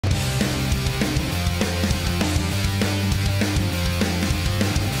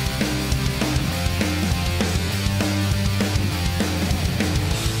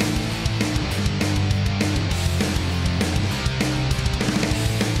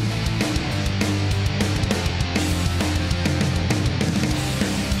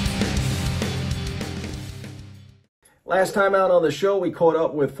Last time out on the show, we caught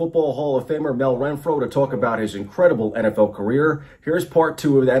up with Football Hall of Famer Mel Renfro to talk about his incredible NFL career. Here's part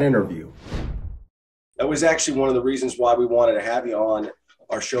two of that interview. That was actually one of the reasons why we wanted to have you on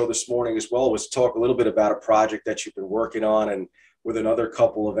our show this morning as well, was to talk a little bit about a project that you've been working on and with another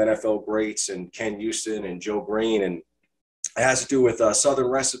couple of NFL greats, and Ken Houston and Joe Green. And it has to do with Southern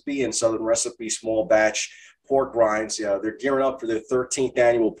Recipe and Southern Recipe small batch pork rinds. They're gearing up for their 13th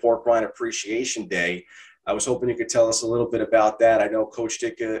annual Pork Rind Appreciation Day. I was hoping you could tell us a little bit about that. I know Coach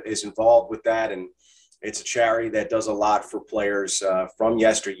Dick is involved with that, and it's a charity that does a lot for players from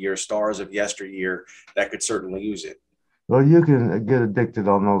yesteryear, stars of yesteryear that could certainly use it. Well, you can get addicted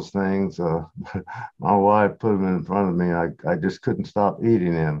on those things. My wife put them in front of me. I just couldn't stop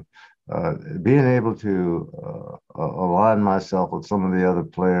eating them. Being able to align myself with some of the other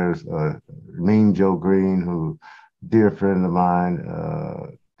players, Mean Joe Green, who dear friend of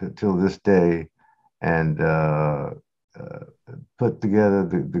mine till this day, and put together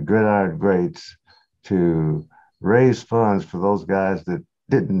the Gridiron Greats to raise funds for those guys that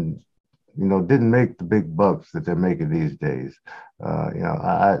didn't make the big bucks that they're making these days.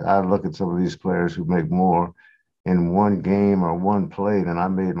 I look at some of these players who make more in one game or one play than I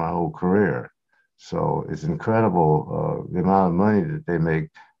made my whole career. So it's incredible the amount of money that they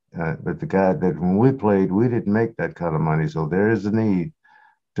make. But the guy that when we played, we didn't make that kind of money. So there is a need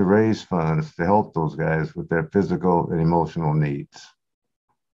to raise funds to help those guys with their physical and emotional needs.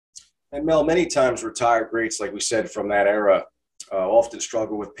 And Mel, many times retired greats, like we said, from that era, often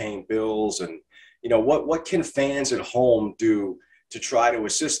struggle with paying bills. And, what can fans at home do to try to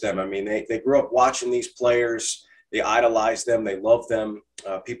assist them? I mean, they grew up watching these players. They idolize them. They love them.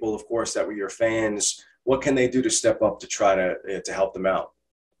 People, of course, that were your fans. What can they do to step up to try to help them out?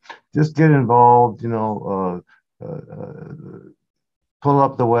 Just get involved, pull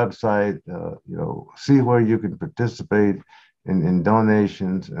up the website, see where you can participate in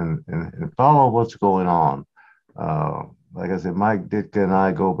donations and follow what's going on. Like I said, Mike Ditka and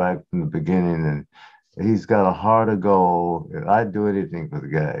I go back from the beginning, and he's got a heart of gold. I'd do anything for the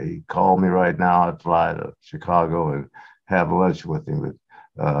guy. He called me right now. I'd fly to Chicago and have lunch with him. But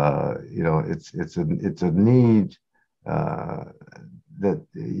it's a need that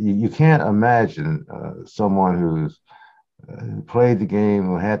you can't imagine someone who played the game,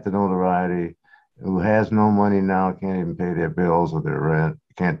 who had the notoriety, who has no money now, can't even pay their bills or their rent,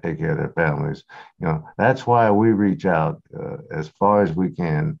 can't take care of their families. That's why we reach out as far as we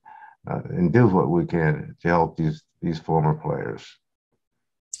can and do what we can to help these former players.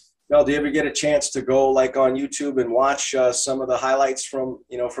 Mel, do you ever get a chance to go like on YouTube and watch some of the highlights from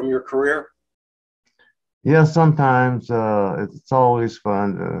your career? Yeah, sometimes it's always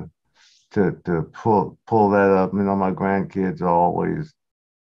fun to pull that up. My grandkids always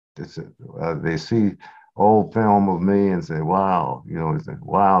they see old film of me and say, "Wow," they say,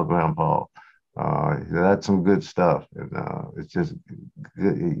 "Wow, Grandpa, that's some good stuff." And it's just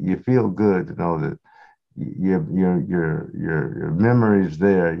you feel good to know that your memory's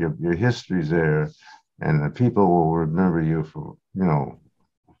there, your history's there, and the people will remember you for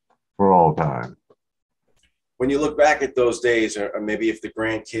all time. When you look back at those days, or maybe if the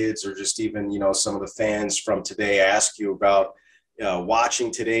grandkids or just even, some of the fans from today ask you about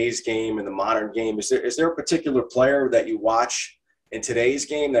watching today's game and the modern game, is there a particular player that you watch in today's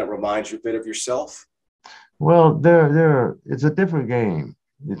game that reminds you a bit of yourself? Well, it's a different game.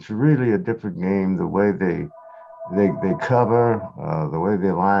 It's really a different game. The way they cover, the way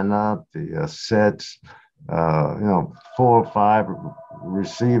they line up, the sets, 4 or 5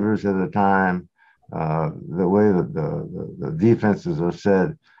 receivers at a time. The way that the defenses are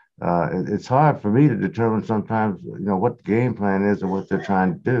set, it's hard for me to determine sometimes, what the game plan is and what they're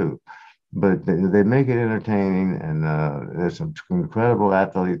trying to do. But they make it entertaining, and there's some incredible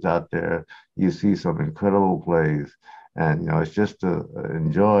athletes out there. You see some incredible plays, and it's just to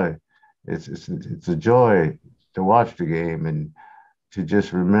enjoy. It's a joy to watch the game and to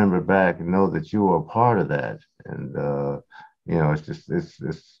just remember back and know that you were a part of that. And it's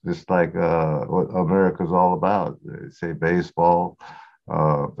just like what America's all about. They say baseball,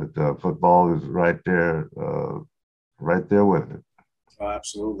 but football is right there with it. Oh,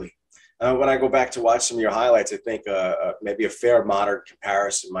 absolutely. When I go back to watch some of your highlights, I think maybe a fair modern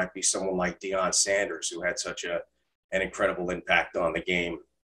comparison might be someone like Deion Sanders, who had such an incredible impact on the game.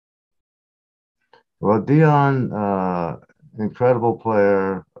 Well, Deion, incredible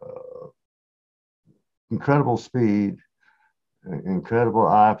player, incredible speed, incredible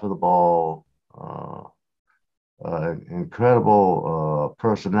eye for the ball, incredible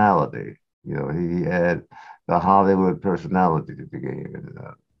personality. He had the Hollywood personality to the game. And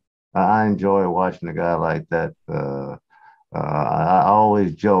I enjoy watching a guy like that. I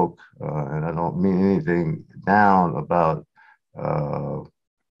always joke, and I don't mean anything down about uh,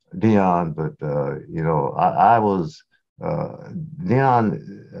 Dion, but I was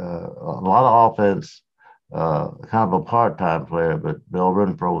Dion, a lot of offense, kind of a part-time player, but Mel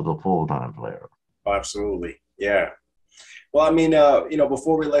Renfro was a full-time player. Absolutely. Yeah. Well, I mean,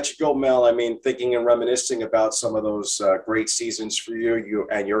 before we let you go, Mel, I mean, thinking and reminiscing about some of those great seasons for you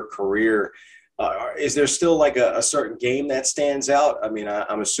and your career, is there still like a certain game that stands out? I mean,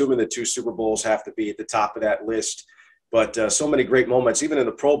 I'm assuming the two Super Bowls have to be at the top of that list, but so many great moments, even in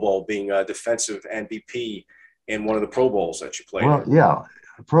the Pro Bowl, being a defensive MVP in one of the Pro Bowls that you played Well, in. yeah,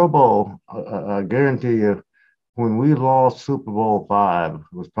 Pro Bowl, I guarantee you, when we lost Super Bowl five,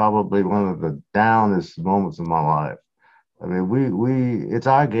 was probably one of the downest moments of my life. I mean, it's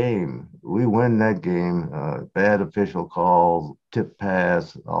our game. We win that game. Bad official calls, tip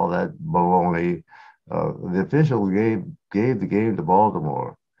pass, all that baloney. The official gave the game to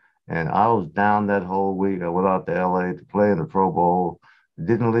Baltimore, and I was down that whole week. I went out to LA to play in the Pro Bowl.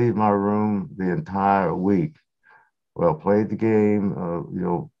 Didn't leave my room the entire week. Well, played the game.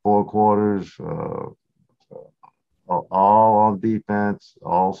 Four quarters, all on defense,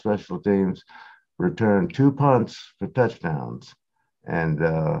 all special teams, returned two punts for touchdowns, and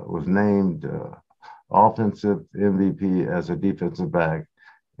was named offensive MVP as a defensive back.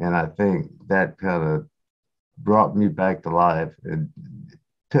 And I think that kind of brought me back to life and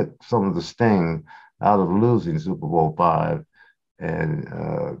took some of the sting out of losing Super Bowl five.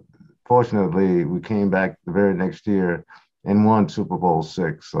 And fortunately, we came back the very next year and won Super Bowl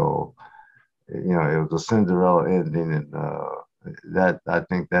six. So, it was a Cinderella ending. And that I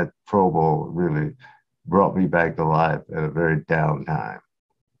think that Pro Bowl really brought me back to life at a very down time.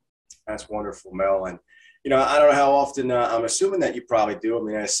 That's wonderful, Mel. And, I don't know how often, I'm assuming that you probably do. I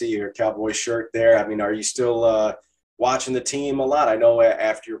mean, I see your Cowboy shirt there. I mean, are you still watching the team a lot? I know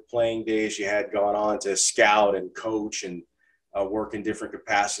after your playing days, you had gone on to scout and coach and work in different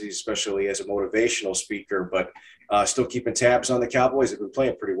capacities, especially as a motivational speaker, but still keeping tabs on the Cowboys. Have been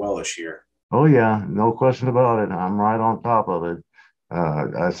playing pretty well this year. Oh yeah, no question about it. I'm right on top of it.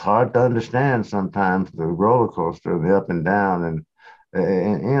 It's hard to understand sometimes the roller coaster, the up and down, and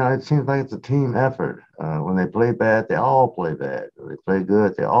it seems like it's a team effort. When they play bad, they all play bad. When they play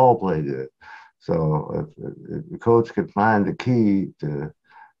good, they all play good. So if the coach could find the key to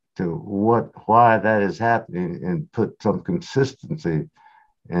why that is happening and put some consistency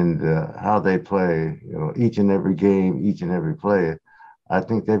in how they play, each and every game, each and every play, I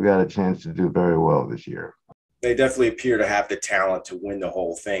think they've got a chance to do very well this year. They definitely appear to have the talent to win the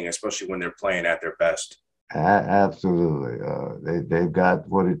whole thing, especially when they're playing at their best. Absolutely. They've got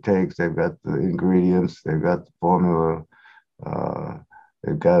what it takes. They've got the ingredients. They've got the formula. Uh,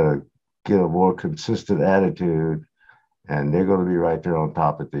 they've got to get a more consistent attitude, and they're going to be right there on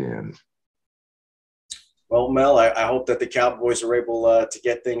top at the end. Well, Mel, I hope that the Cowboys are able to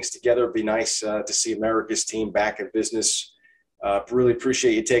get things together. It'd be nice to see America's team back in business. Really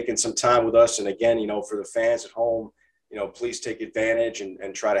appreciate you taking some time with us. And again, for the fans at home, please take advantage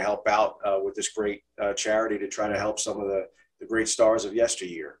and try to help out with this great charity to try to help some of the great stars of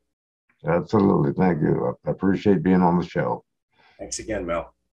yesteryear. Absolutely. Thank you. I appreciate being on the show. Thanks again,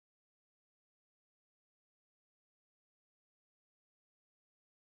 Mel.